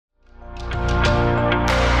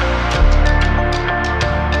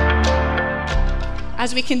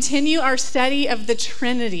As we continue our study of the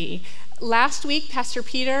Trinity, last week Pastor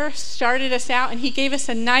Peter started us out and he gave us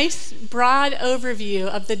a nice broad overview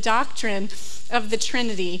of the doctrine of the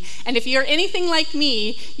Trinity. And if you're anything like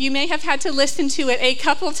me, you may have had to listen to it a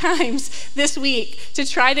couple times this week to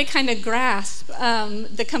try to kind of grasp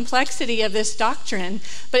the complexity of this doctrine.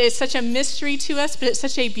 But it's such a mystery to us, but it's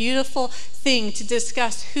such a beautiful thing to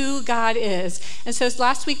discuss who God is. And so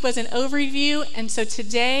last week was an overview, and so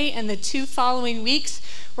today and the 2 following weeks,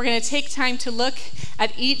 we're going to take time to look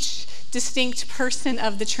at each distinct person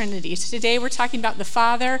of the Trinity. So today we're talking about the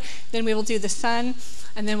Father, then we will do the Son,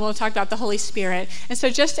 and then we'll talk about the Holy Spirit. And so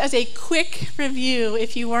just as a quick review,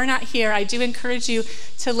 if you were not here, I do encourage you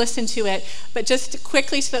to listen to it. But just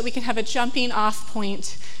quickly so that we can have a jumping off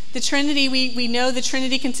point. The Trinity, we know the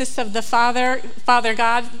Trinity consists of the Father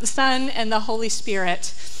God, the Son, and the Holy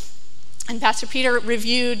Spirit. And Pastor Peter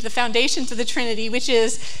reviewed the foundations of the Trinity, which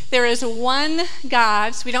is there is one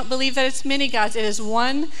God. So we don't believe that it's many gods. It is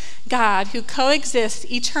one God who coexists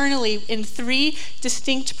eternally in 3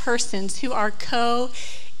 distinct persons who are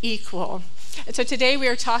co-equal. And so today we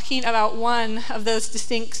are talking about one of those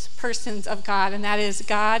distinct persons of God, and that is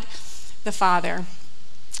God the Father.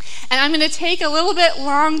 And I'm going to take a little bit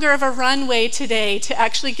longer of a runway today to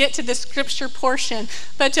actually get to the scripture portion.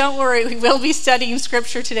 But don't worry, we will be studying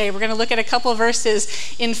scripture today. We're going to look at a couple of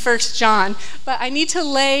verses in 1 John. But I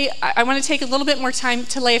want to take a little bit more time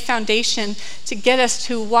to lay a foundation to get us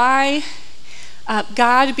to why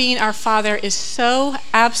God being our Father is so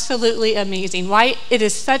absolutely amazing, why it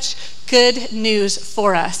is such good news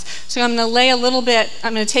for us. So I'm going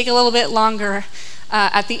to take a little bit longer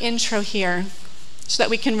at the intro here, so that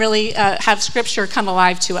we can really have scripture come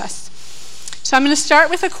alive to us. So I'm going to start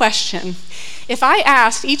with a question. If I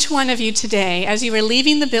asked each one of you today, as you were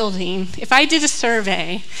leaving the building, if I did a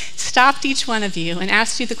survey, stopped each one of you and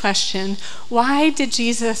asked you the question, why did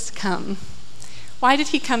Jesus come? Why did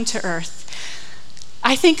he come to earth?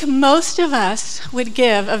 I think most of us would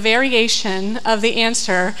give a variation of the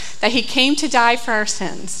answer that he came to die for our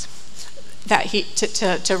sins. That he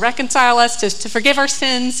to reconcile us, to forgive our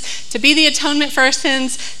sins, to be the atonement for our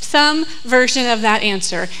sins, some version of that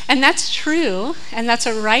answer. And that's true, and that's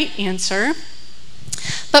a right answer.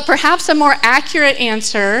 But perhaps a more accurate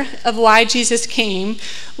answer of why Jesus came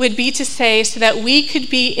would be to say so that we could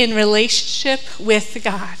be in relationship with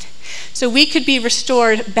God. So we could be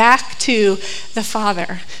restored back to the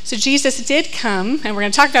Father. So Jesus did come, and we're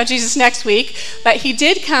going to talk about Jesus next week, but he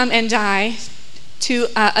did come and die to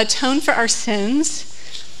atone for our sins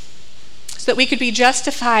so that we could be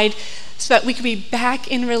justified, so that we could be back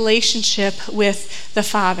in relationship with the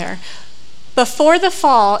Father. Before the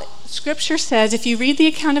fall, Scripture says, if you read the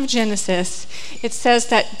account of Genesis, it says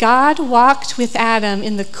that God walked with Adam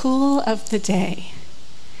in the cool of the day.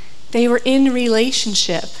 They were in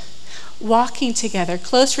relationship, walking together,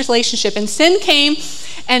 close relationship. And sin came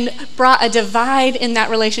and brought a divide in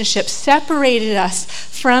that relationship, separated us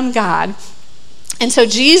from God. And so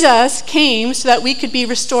Jesus came so that we could be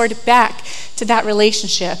restored back to that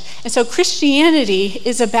relationship. And so Christianity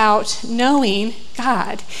is about knowing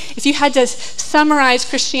God. If you had to summarize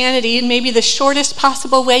Christianity in maybe the shortest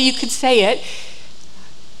possible way you could say it,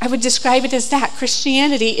 I would describe it as that.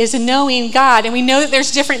 Christianity is knowing God. And we know that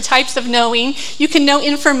there's different types of knowing. You can know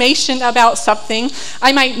information about something.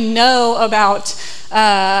 I might know about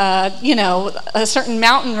a certain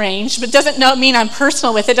mountain range, but doesn't mean I'm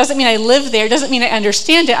personal with it. Doesn't mean I live there. Doesn't mean I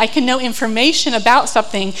understand it. I can know information about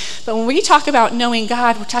something. But when we talk about knowing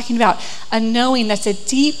God, we're talking about a knowing that's a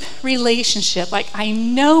deep relationship. Like I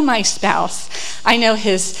know my spouse. I know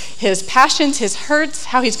his passions, his hurts,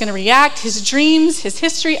 how he's going to react, his dreams, his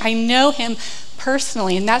history. I know him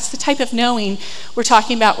personally. And that's the type of knowing we're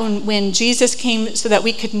talking about when Jesus came so that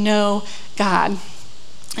we could know God.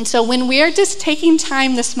 And so when we're just taking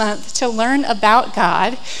time this month to learn about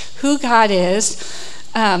God, who God is,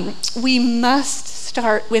 we must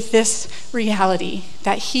start with this reality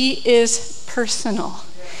that he is personal,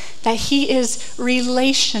 that he is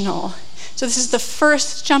relational. So this is the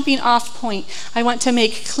first jumping off point I want to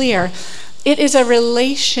make clear. It is a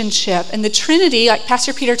relationship. And the Trinity, like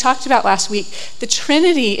Pastor Peter talked about last week, the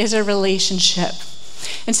Trinity is a relationship.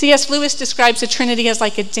 And C.S. Lewis describes the Trinity as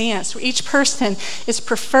like a dance where each person is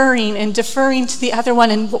preferring and deferring to the other one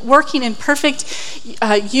and working in perfect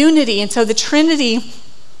unity. And so the Trinity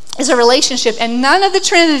is a relationship, and none of the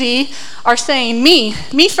Trinity are saying, me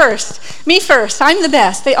first, I'm the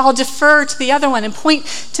best. They all defer to the other one and point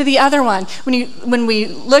to the other one. When we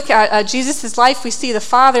look at Jesus' life, we see the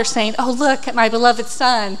Father saying, oh, look at my beloved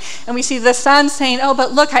Son. And we see the Son saying, oh,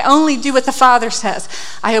 but look, I only do what the Father says.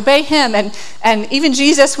 I obey him. And even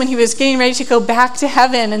Jesus, when he was getting ready to go back to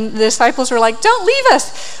heaven, and the disciples were like, don't leave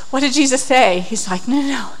us. What did Jesus say? He's like,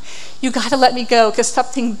 no. You got to let me go because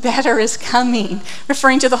something better is coming,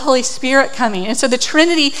 referring to the Holy Spirit coming. And so the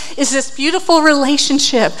Trinity is this beautiful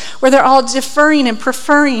relationship where they're all deferring and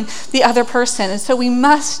preferring the other person. And so we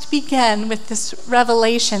must begin with this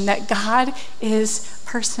revelation that God is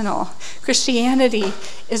personal. Christianity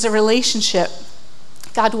is a relationship.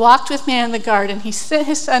 God walked with man in the garden. He sent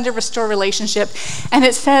his Son to restore relationship. And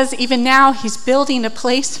it says even now he's building a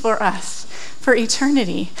place for us for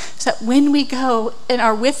eternity, so that when we go and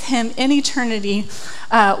are with him in eternity,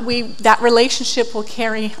 that relationship will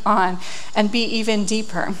carry on and be even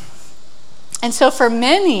deeper. And so for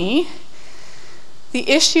many, the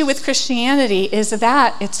issue with Christianity is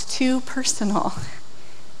that it's too personal.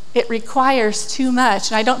 It requires too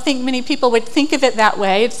much. And I don't think many people would think of it that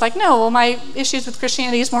way. It's like, no, well, my issues with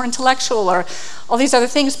Christianity is more intellectual or all these other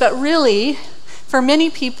things. But really, for many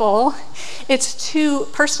people, it's too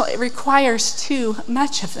personal. It requires too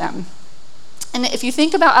much of them. And if you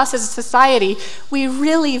think about us as a society, we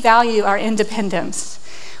really value our independence.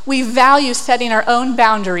 We value setting our own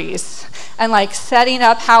boundaries and like setting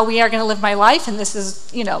up how we are going to live my life, and this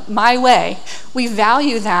is, my way. We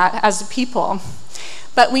value that as a people.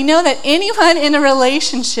 But we know that anyone in a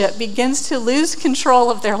relationship begins to lose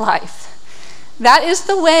control of their life. That is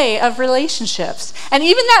the way of relationships. And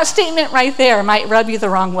even that statement right there might rub you the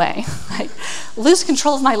wrong way. Like, lose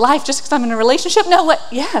control of my life just because I'm in a relationship? No, what?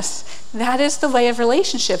 Yes, that is the way of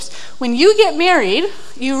relationships. When you get married,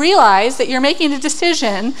 you realize that you're making a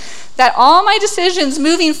decision that all my decisions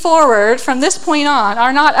moving forward from this point on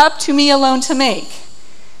are not up to me alone to make.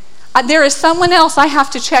 There is someone else I have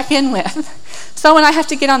to check in with. Someone I have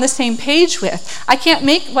to get on the same page with. I can't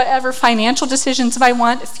make whatever financial decisions I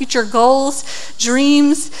want, future goals,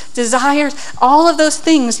 dreams, desires, all of those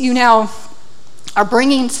things you now are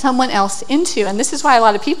bringing someone else into. And this is why a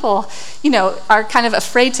lot of people, are kind of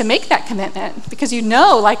afraid to make that commitment, because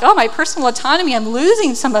my personal autonomy, I'm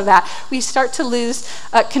losing some of that. We start to lose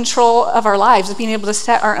control of our lives, of being able to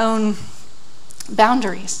set our own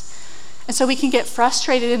boundaries. And so we can get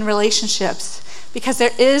frustrated in relationships because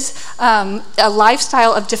there is a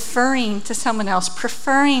lifestyle of deferring to someone else,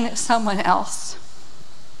 preferring someone else.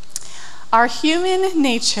 Our human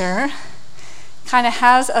nature kind of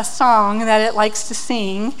has a song that it likes to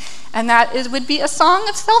sing, and would be a song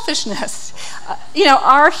of selfishness. In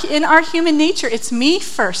our human nature, it's me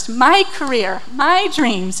first, my career, my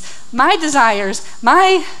dreams, my desires,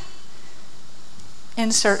 my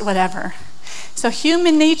insert whatever. So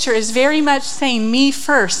human nature is very much saying me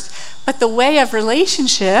first. But the way of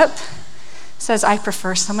relationship says, I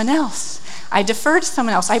prefer someone else. I defer to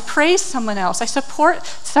someone else. I praise someone else. I support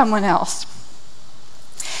someone else.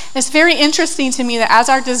 It's very interesting to me that as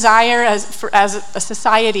our desire as a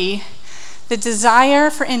society, the desire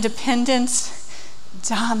for independence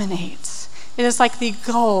dominates. It is like the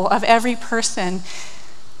goal of every person.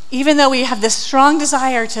 Even though we have this strong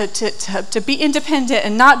desire to be independent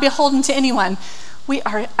and not beholden to anyone, we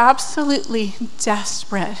are absolutely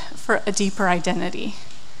desperate for a deeper identity.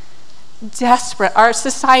 Desperate. Our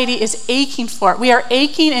society is aching for it. We are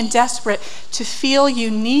aching and desperate to feel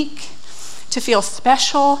unique, to feel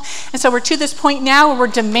special. And so we're to this point now where we're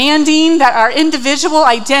demanding that our individual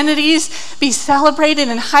identities be celebrated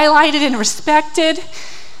and highlighted and respected.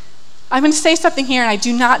 I'm going to say something here, and I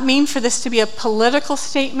do not mean for this to be a political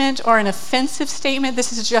statement or an offensive statement.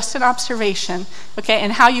 This is just an observation, okay?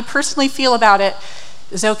 And how you personally feel about it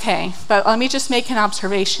is okay. But let me just make an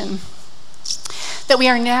observation. That we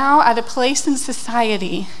are now at a place in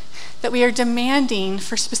society that we are demanding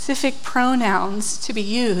for specific pronouns to be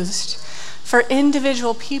used for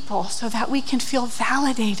individual people so that we can feel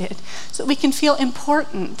validated, so that we can feel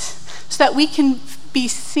important, so that we can be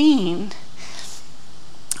seen.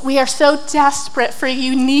 We are so desperate for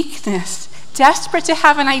uniqueness, desperate to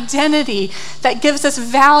have an identity that gives us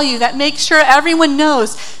value, that makes sure everyone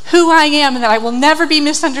knows who I am and that I will never be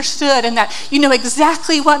misunderstood and that you know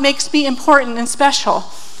exactly what makes me important and special.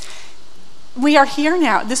 We are here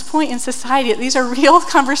now at this point in society. These are real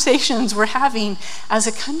conversations we're having as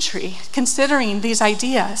a country, considering these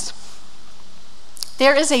ideas.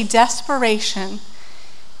 There is a desperation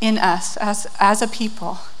in us as a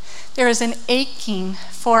people. There is an aching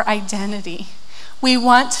for identity. We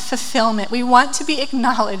want fulfillment. We want to be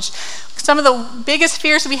acknowledged. Some of the biggest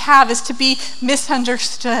fears we have is to be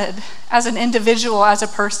misunderstood as an individual, as a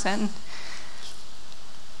person.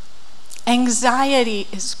 Anxiety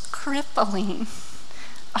is crippling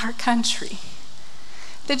our country.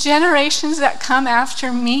 The generations that come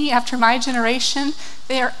after me, after my generation,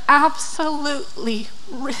 they are absolutely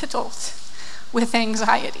riddled with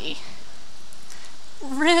anxiety.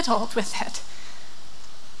 Riddled with it.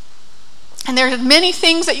 And there are many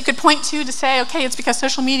things that you could point to say, okay, it's because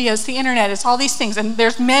social media, it's the internet, it's all these things, and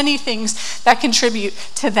there's many things that contribute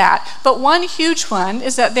to that. But one huge one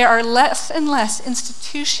is that there are less and less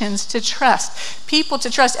institutions to trust, people to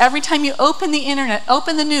trust. Every time you open the internet,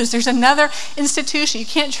 open the news, there's another institution. You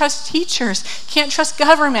can't trust teachers, you can't trust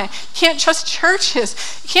government, you can't trust churches,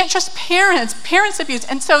 you can't trust parents abuse.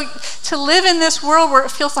 And so to live in this world where it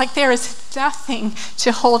feels like there is nothing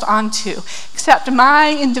to hold on to except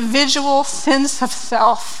my individual sense of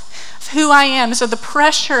self, of who I am. So the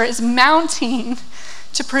pressure is mounting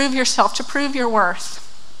to prove yourself, to prove your worth.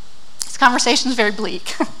 This conversation is very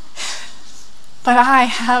bleak. But I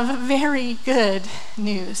have very good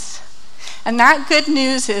news. And that good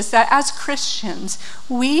news is that as Christians,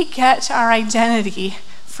 we get our identity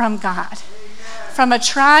from God. From a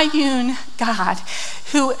triune God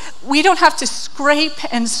who we don't have to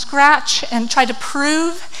scrape and scratch and try to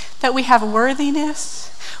prove that we have worthiness.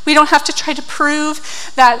 We don't have to try to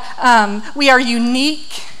prove that we are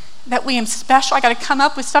unique, that we am special. I got to come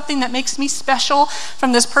up with something that makes me special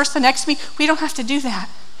from this person next to me. We don't have to do that.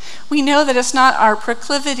 We know that it's not our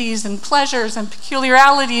proclivities and pleasures and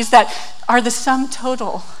peculiarities that are the sum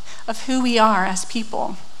total of who we are as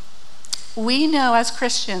people. We know as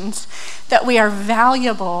Christians that we are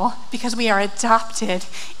valuable because we are adopted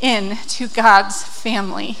into God's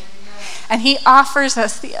family. And he offers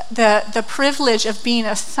us the privilege of being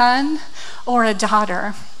a son or a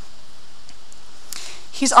daughter.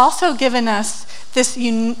 He's also given us this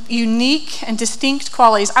unique and distinct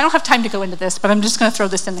qualities. I don't have time to go into this, but I'm just going to throw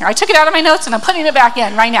this in there. I took it out of my notes and I'm putting it back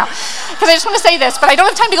in right now because I just want to say this, but I don't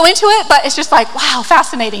have time to go into it, but it's just like, wow,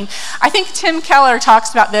 fascinating. I think Tim Keller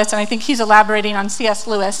talks about this, and I think he's elaborating on C.S.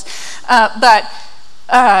 Lewis, but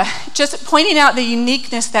just pointing out the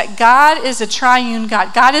uniqueness that God is a triune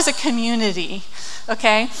God. God is a community,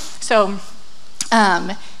 okay? So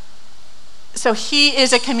he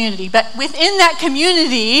is a community, but within that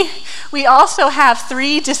community, we also have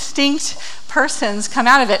three distinct persons come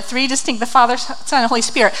out of it, the Father, Son, and Holy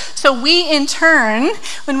Spirit. So we, in turn,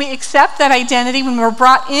 when we accept that identity, when we're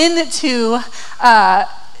brought into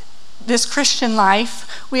this Christian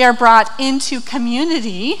life, we are brought into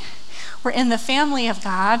community. We're in the family of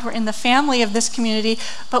God. We're in the family of this community,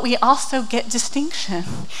 but we also get distinction.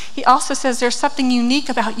 He also says there's something unique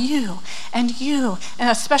about you and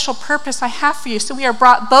a special purpose I have for you. So we are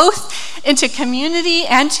brought both into community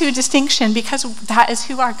and to distinction because that is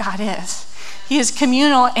who our God is. He is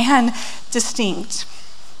communal and distinct.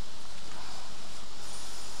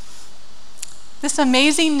 This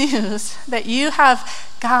amazing news that you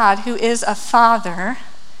have God who is a father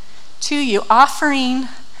to you, offering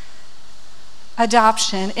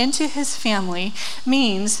adoption into his family,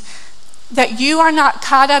 means that you are not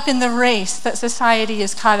caught up in the race that society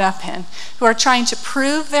is caught up in, who are trying to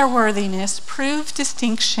prove their worthiness, prove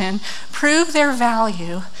distinction, prove their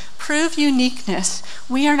value, prove uniqueness.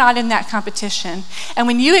 We are not in that competition. And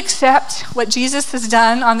when you accept what Jesus has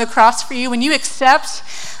done on the cross for you, when you accept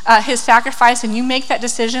his sacrifice and you make that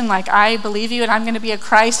decision, like, I believe you and I'm going to be a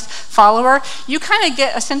Christ follower, you kind of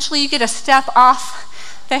get a step off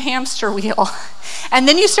the hamster wheel. And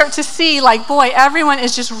then you start to see, like, boy, everyone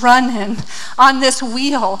is just running on this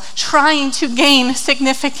wheel, trying to gain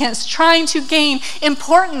significance, trying to gain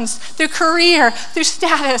importance through career, through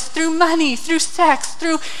status, through money, through sex,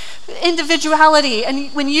 through individuality.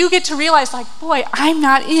 And when you get to realize, like, boy, I'm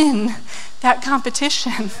not in that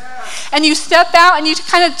competition. And you step out and you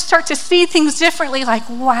kind of start to see things differently, like,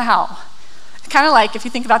 wow. Kind of like if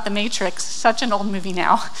you think about The Matrix, such an old movie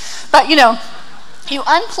now. But, you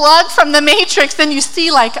unplug from the matrix, then you see,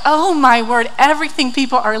 like, oh my word, everything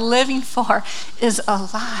people are living for is a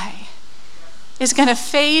lie. It's going to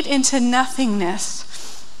fade into nothingness.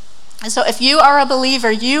 And so if you are a believer,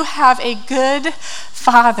 you have a good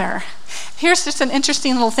father. Here's just an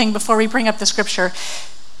interesting little thing before we bring up the scripture.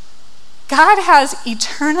 God has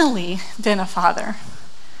eternally been a father.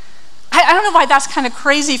 I don't know why that's kind of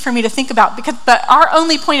crazy for me to think about, but our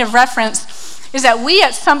only point of reference is that we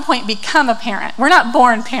at some point become a parent. We're not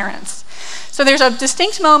born parents. So there's a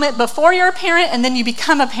distinct moment before you're a parent and then you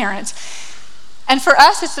become a parent. And for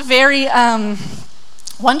us, it's a very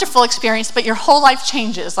wonderful experience, but your whole life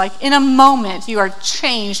changes. Like in a moment, you are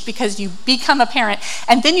changed because you become a parent,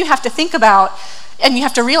 and then you have to think about, and you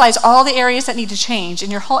have to realize all the areas that need to change,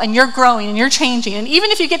 and you're growing and you're changing. And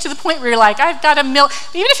even if you get to the point where you're like, even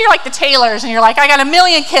if you're like the Taylors and you're like, I got 1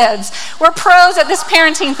 million kids, we're pros at this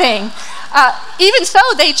parenting thing. Even so,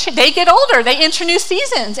 they get older, they enter new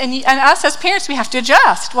seasons, and us as parents, we have to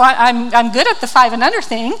adjust. Well, I'm good at the 5 and under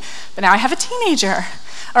thing, but now I have a teenager.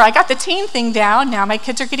 Or I got the teen thing down, now my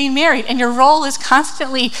kids are getting married, and your role is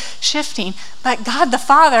constantly shifting. But God the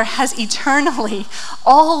Father has eternally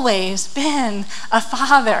always been a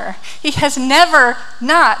father. He has never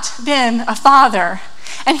not been a father,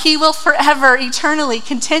 and he will forever, eternally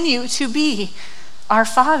continue to be our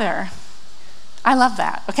Father. I love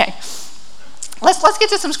that. Okay, let's get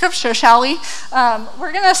to some scripture, shall we?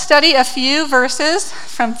 We're going to study a few verses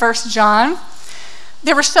from 1 John.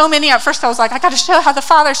 There were so many. At first I was like, I got to show how the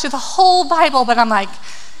Father's through the whole Bible, but I'm like,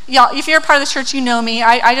 y'all, if you're a part of the church, you know me.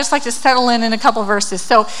 I just like to settle in a couple verses.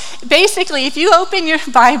 So basically, if you open your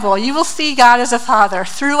Bible, you will see God as a Father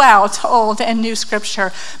throughout Old and New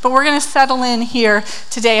Scripture. But we're going to settle in here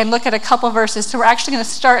today and look at a couple verses. So we're actually going to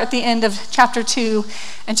start at the end of chapter 2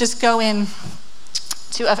 and just go in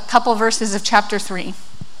to a couple verses of chapter 3.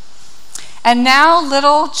 And now,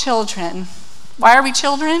 little children. Why are we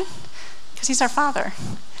children? Because he's our Father.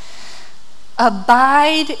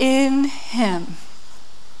 Abide in him.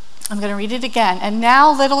 I'm going to read it again. And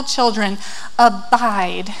now, little children,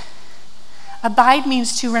 abide. Abide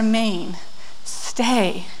means to remain,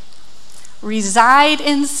 stay, reside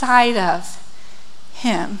inside of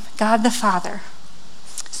him, God the Father,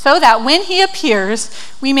 so that when he appears,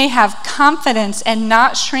 we may have confidence and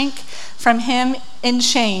not shrink from him in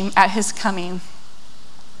shame at his coming.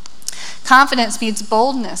 Confidence means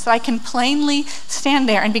boldness. So I can plainly stand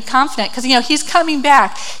there and be confident because, he's coming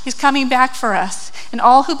back. He's coming back for us. And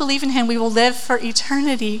all who believe in him, we will live for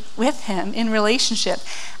eternity with him in relationship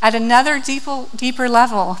at another deeper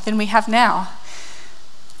level than we have now,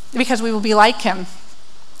 because we will be like him.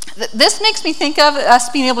 This makes me think of us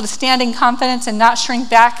being able to stand in confidence and not shrink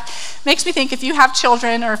back. Makes me think if you have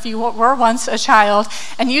children, or if you were once a child,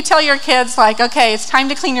 and you tell your kids, like, okay, it's time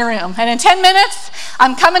to clean your room, and in 10 minutes,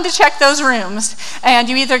 I'm coming to check those rooms, and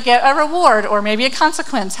you either get a reward or maybe a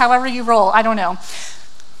consequence, however you roll, I don't know.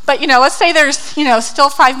 But, let's say there's, still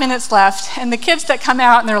 5 minutes left, and the kids that come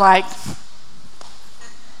out and they're like,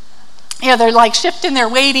 they're like shifting, they're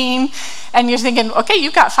waiting, and you're thinking, okay,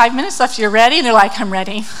 you've got 5 minutes left, you're ready? And they're like, I'm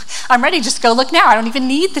ready, just go look now. I don't even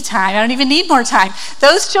need the time, I don't even need more time.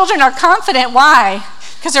 Those children are confident. Why?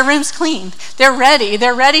 Because their room's clean. They're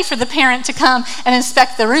ready for the parent to come and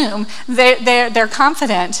inspect the room. They're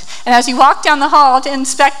confident. And as you walk down the hall to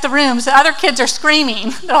inspect the rooms, the other kids are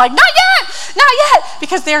screaming. They're like, not yet,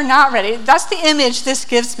 because they're not ready. That's the image this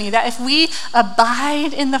gives me, that if we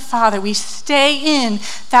abide in the Father, we stay in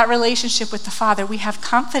that relationship with the Father, we have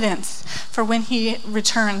confidence for when he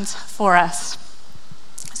returns for us.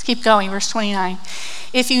 Let's keep going, verse 29.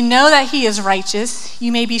 If you know that he is righteous,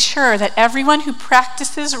 you may be sure that everyone who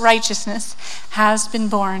practices righteousness has been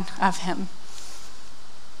born of him.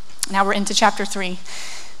 Now we're into chapter 3.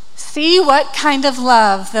 See what kind of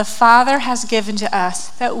love the Father has given to us,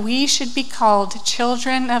 that we should be called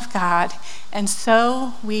children of God, and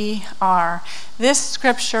so we are. This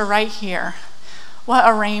scripture right here, what a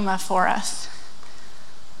rhema for us.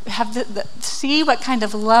 We have see what kind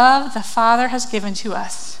of love the Father has given to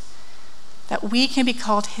us, that we can be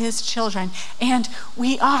called his children. And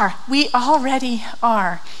we are. We already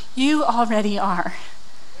are. You already are.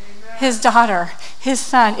 Amen. His daughter, his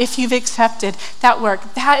son, if you've accepted that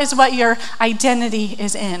work. That is what your identity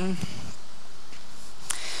is in.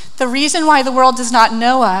 The reason why the world does not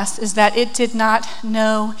know us is that it did not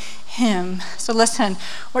know him. So listen,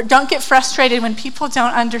 don't get frustrated when people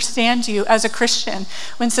don't understand you as a Christian,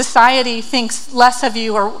 when society thinks less of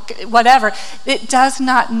you or whatever. It does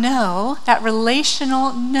not know. That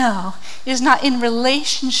relational know is not in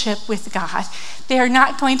relationship with God. They are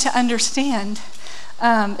not going to understand.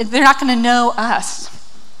 They're not going to know us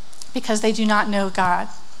because they do not know God.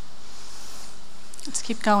 Let's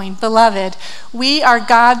keep going. Beloved, we are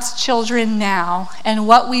God's children now, and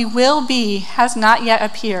what we will be has not yet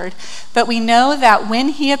appeared. But we know that when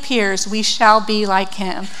he appears, we shall be like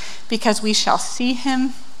him, because we shall see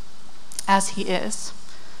him as he is.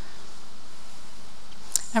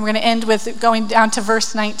 And we're going to end with going down to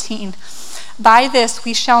verse 19. By this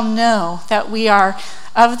we shall know that we are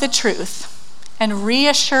of the truth, and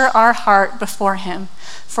reassure our heart before him.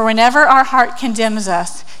 For whenever our heart condemns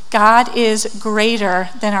us, God is greater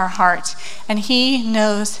than our heart, and he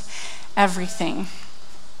knows everything.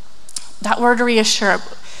 That word reassure.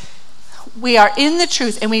 We are in the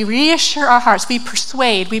truth and we reassure our hearts. We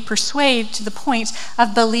persuade to the point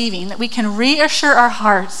of believing, that we can reassure our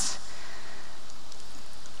hearts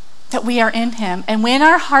that we are in him. And when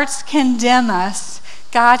our hearts condemn us,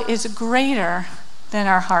 God is greater than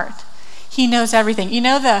our heart. He knows everything. You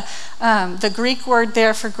know the Greek word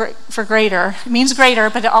there for greater, it means greater,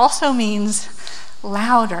 but it also means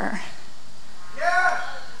louder. Yeah.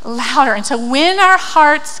 Louder. And so when our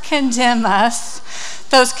hearts condemn us,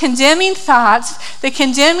 those condemning thoughts, the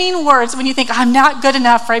condemning words, when you think, I'm not good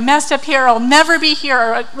enough, or I messed up here, or I'll never be here,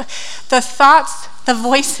 or the thoughts, the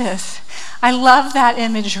voices. I love that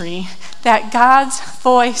imagery, that God's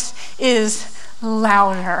voice is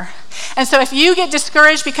louder. And so if you get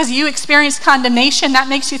discouraged because you experience condemnation, that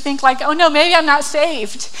makes you think like, oh no, maybe I'm not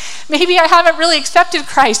saved. Maybe I haven't really accepted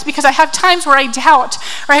Christ, because I have times where I doubt,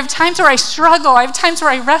 or I have times where I struggle, I have times where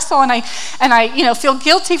I wrestle and I feel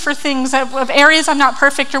guilty for things of areas I'm not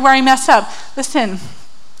perfect or where I mess up. Listen,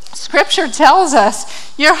 Scripture tells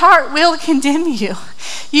us your heart will condemn you.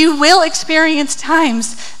 You will experience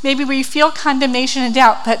times maybe where you feel condemnation and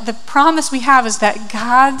doubt, but the promise we have is that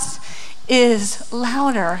God's is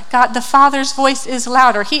louder. God, the Father's voice is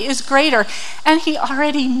louder. He is greater, and he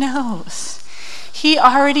already knows. He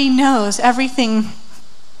already knows everything.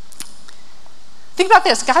 Think about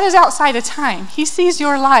this. God is outside of time. He sees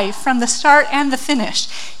your life from the start and the finish.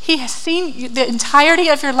 He has seen the entirety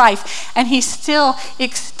of your life, and he still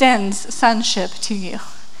extends sonship to you.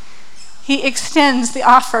 He extends the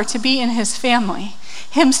offer to be in his family,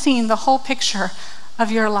 him seeing the whole picture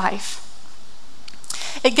of your life.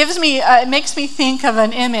 It makes me think of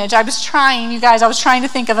an image. I was trying to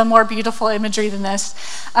think of a more beautiful imagery than this,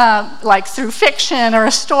 like through fiction or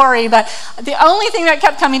a story, but the only thing that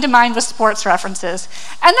kept coming to mind was sports references.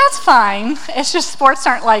 And that's fine. It's just sports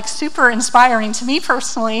aren't like super inspiring to me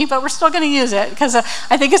personally, but we're still going to use it because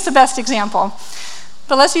I think it's the best example.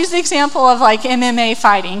 But let's use the example of like MMA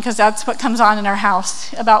fighting, because that's what comes on in our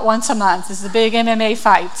house about once a month, is the big MMA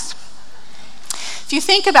fights. If you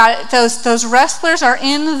think about it, those wrestlers are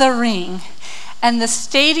in the ring, and the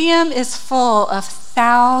stadium is full of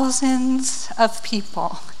thousands of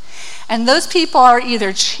people. And those people are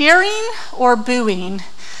either cheering or booing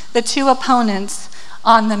the two opponents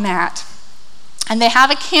on the mat. And they have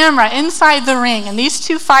a camera inside the ring, and these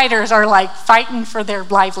two fighters are like fighting for their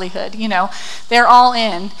livelihood, they're all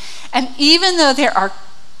in. And even though there are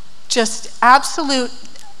just absolute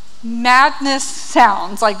madness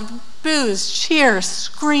sounds, like boos, cheers,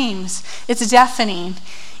 screams, it's deafening.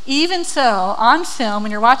 Even so, on film,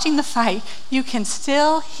 when you're watching the fight, you can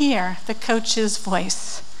still hear the coach's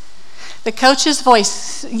voice. The coach's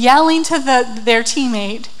voice yelling to their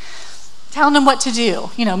teammate, telling them what to do.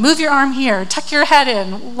 Move your arm here, tuck your head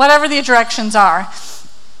in, whatever the directions are.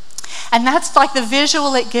 And that's like the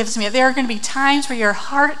visual it gives me. There are going to be times where your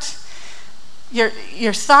heart,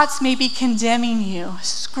 your thoughts may be condemning you,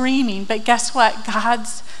 screaming, but guess what?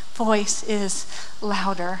 God's voice is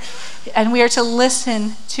louder. And we are to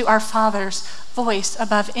listen to our Father's voice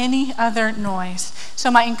above any other noise.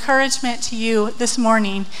 So my encouragement to you this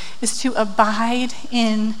morning is to abide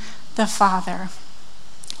in the Father.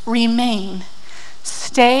 Remain.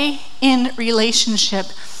 Stay in relationship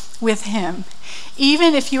with him.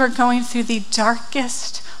 Even if you are going through the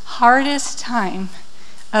darkest, hardest time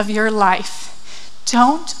of your life,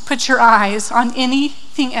 don't put your eyes on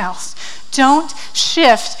anything else. Don't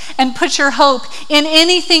shift and put your hope in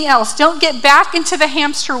anything else. Don't get back into the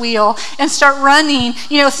hamster wheel and start running,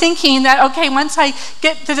 thinking that, okay, once I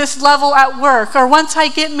get to this level at work, or once I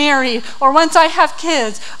get married, or once I have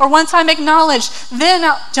kids, or once I'm acknowledged, then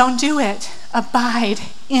don't do it. Abide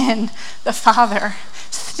in the Father.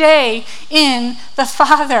 Stay in the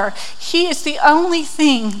Father. He is the only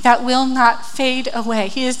thing that will not fade away.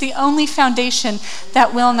 He is the only foundation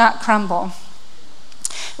that will not crumble.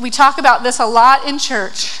 We talk about this a lot in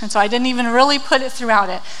church, and so I didn't even really put it throughout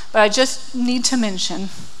it, but I just need to mention.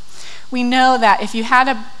 We know that if you had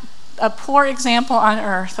a poor example on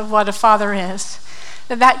earth of what a father is,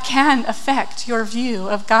 that can affect your view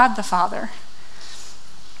of God the Father.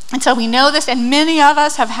 And so we know this, and many of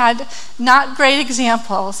us have had not great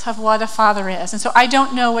examples of what a father is. And so I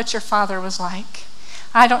don't know what your father was like.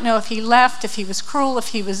 I don't know if he left, if he was cruel, if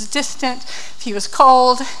he was distant, if he was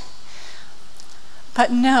cold. But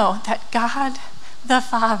know that God the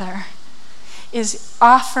Father is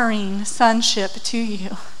offering sonship to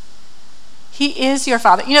you. He is your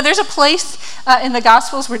Father. There's a place in the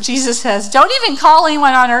Gospels where Jesus says, don't even call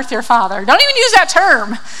anyone on earth your Father. Don't even use that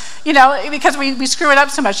term, because we screw it up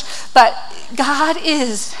so much. But God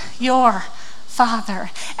is your Father.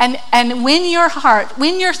 And when your heart,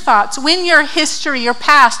 when your thoughts, when your history, your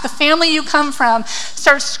past, the family you come from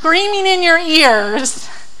starts screaming in your ears,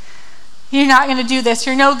 you're not going to do this,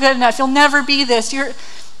 you're no good enough, you'll never be this,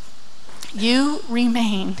 you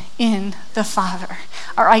remain in the Father.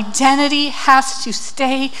 Our identity has to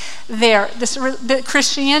stay there.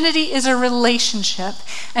 Christianity is a relationship.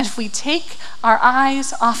 And if we take our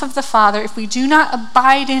eyes off of the Father, if we do not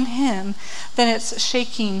abide in him, then it's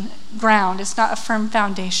shaking ground. It's not a firm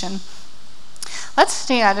foundation. Let's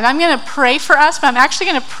stand. And I'm going to pray for us, but I'm actually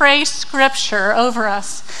going to pray scripture over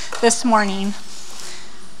us this morning.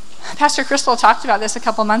 Pastor Crystal talked about this a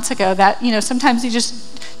couple months ago, that, sometimes you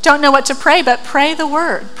just don't know what to pray, but pray the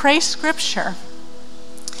word, pray scripture.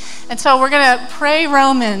 And so we're going to pray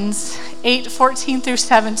Romans 8:14 through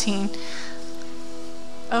 17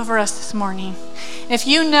 over us this morning. If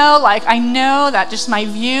you know, I know that just my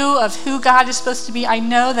view of who God is supposed to be, I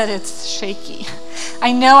know that it's shaky.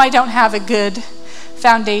 I know I don't have a good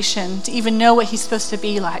foundation to even know what he's supposed to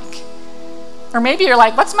be like. Or maybe you're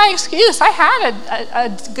like, what's my excuse? I had a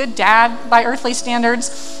good dad by earthly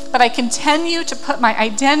standards, but I continue to put my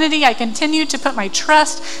identity, I continue to put my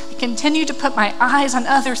trust, I continue to put my eyes on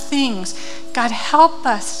other things. God, help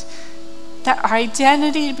us that our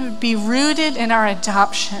identity would be rooted in our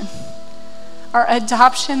adoption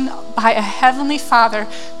by a heavenly Father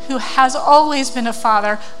who has always been a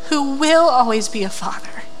father, who will always be a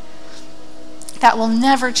father. That will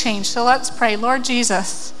never change. So let's pray. Lord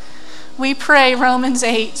Jesus, we pray Romans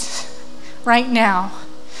 8 right now.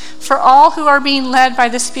 For all who are being led by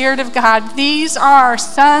the Spirit of God, these are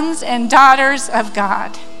sons and daughters of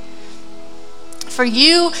God.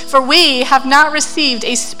 For we have not received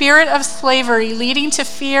a spirit of slavery leading to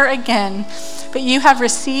fear again, but you have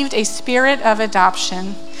received a spirit of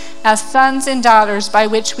adoption as sons and daughters, by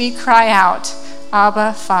which we cry out,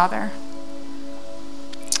 Abba, Father.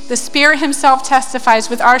 The Spirit himself testifies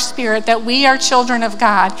with our spirit that we are children of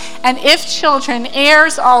God, and if children,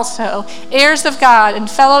 heirs also, heirs of God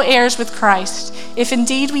and fellow heirs with Christ, if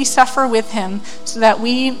indeed we suffer with him, so that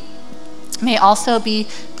we may also be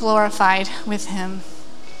glorified with him.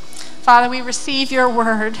 Father, we receive your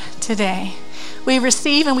word today. We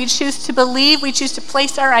receive and we choose to believe, we choose to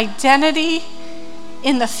place our identity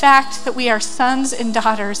in the fact that we are sons and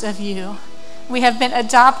daughters of you. We have been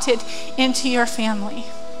adopted into your family.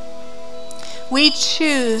 We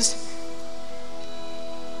choose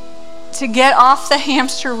to get off the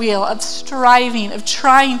hamster wheel of striving, of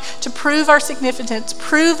trying to prove our significance,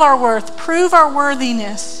 prove our worth, prove our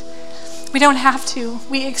worthiness. We don't have to.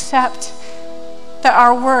 We accept that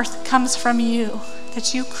our worth comes from you,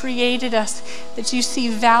 that you created us, that you see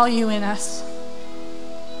value in us.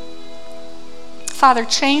 Father,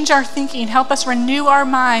 change our thinking. Help us renew our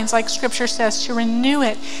minds, like Scripture says, to renew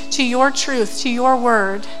it to your truth, to your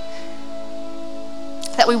word.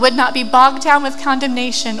 That we would not be bogged down with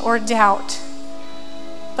condemnation or doubt,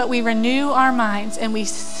 but we renew our minds and we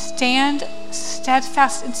stand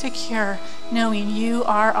steadfast and secure, knowing you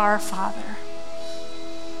are our Father.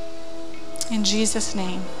 In Jesus'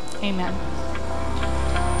 name, amen.